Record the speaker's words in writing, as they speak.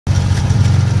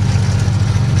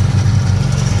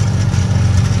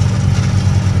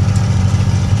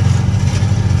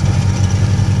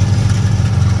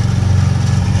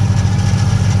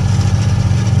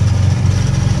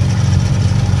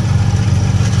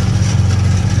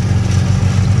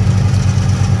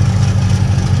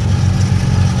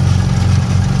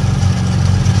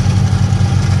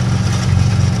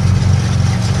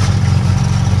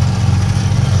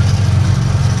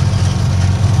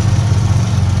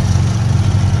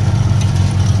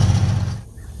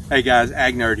Hey guys,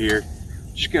 Ag Nerd here.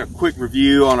 Just got a quick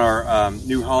review on our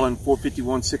New Holland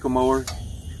 451 sickle mower.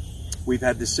 We've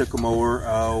had this sickle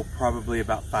mower probably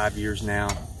about 5 years now.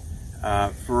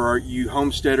 For you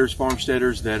homesteaders,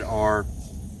 farmsteaders that are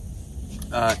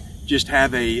just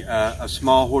have a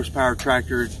small horsepower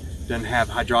tractor, doesn't have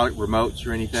hydraulic remotes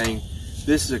or anything,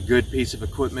 this is a good piece of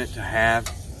equipment to have.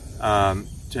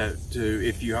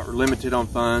 If you are limited on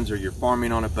funds or you're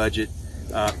farming on a budget,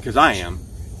 because I am.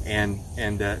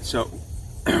 So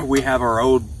we have our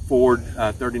old Ford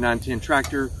 3910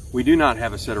 tractor. We do not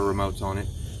have a set of remotes on it,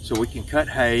 so we can cut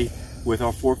hay with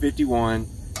our 451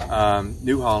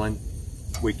 New Holland.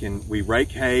 We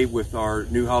rake hay with our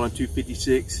New Holland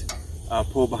 256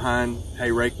 pull behind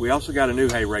hay rake. We also got a new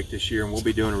hay rake this year, and we'll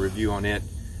be doing a review on it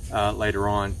later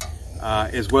on,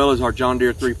 as well as our John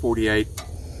Deere 348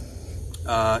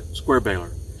 square baler.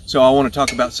 So I want to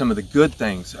talk about some of the good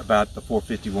things about the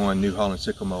 451 New Holland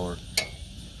sickle mower.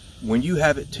 When you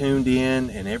have it tuned in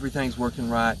and everything's working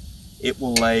right, it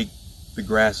will lay the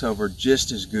grass over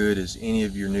just as good as any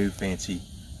of your new fancy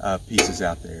pieces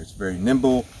out there. It's very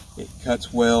nimble, it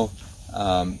cuts well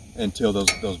until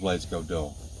those blades go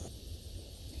dull.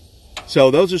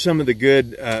 So those are some of the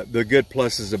good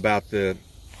pluses about the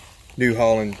New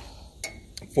Holland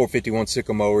 451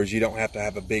 sickle mowers. You don't have to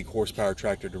have a big horsepower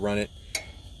tractor to run it.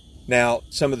 Now,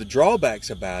 some of the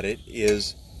drawbacks about it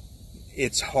is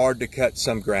it's hard to cut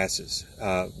some grasses.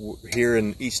 Here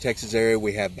in East Texas area,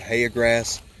 we have bahia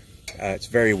grass. It's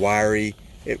very wiry.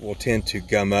 It will tend to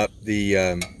gum up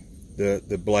the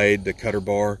blade, the cutter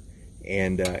bar,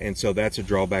 and so that's a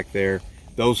drawback there.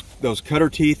 Those cutter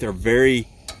teeth are very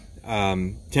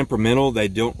temperamental. They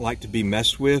don't like to be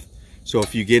messed with. So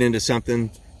if you get into something,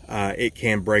 it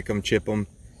can break them, chip them,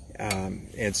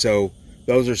 and so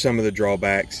those are some of the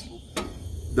drawbacks.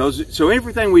 So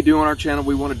everything we do on our channel,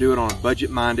 we want to do it on a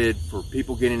budget-minded for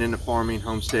people getting into farming,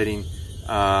 homesteading. You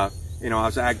know, I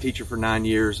was an ag teacher for 9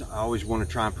 years. I always want to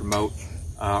try and promote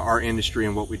our industry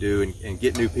and what we do, and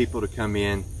get new people to come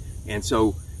in. And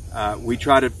so we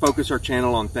try to focus our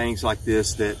channel on things like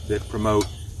this that promote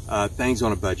things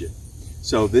on a budget.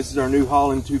 So this is our New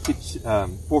Holland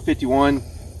 451.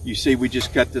 You see, we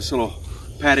just cut this little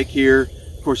paddock here.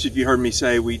 Of course, if you heard me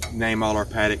say, we name all our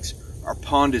paddocks. Our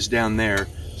pond is down there.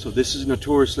 So this is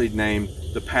notoriously named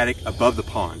the paddock above the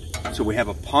pond. So we have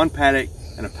a pond paddock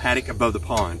and a paddock above the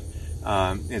pond.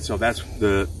 And so that's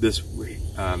this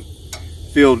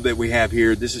field that we have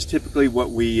here. This is typically what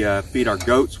we feed our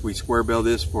goats. We square bale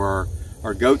this for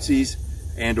our goatsies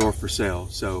and or for sale.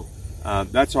 So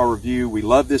that's our review. We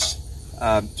love this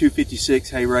 256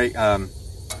 hay rake.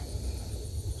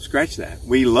 Scratch that.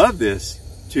 We love this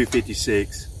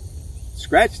 256.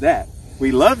 Scratch that.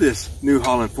 We love this New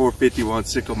Holland 451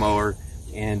 sickle mower,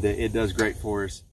 and it does great for us.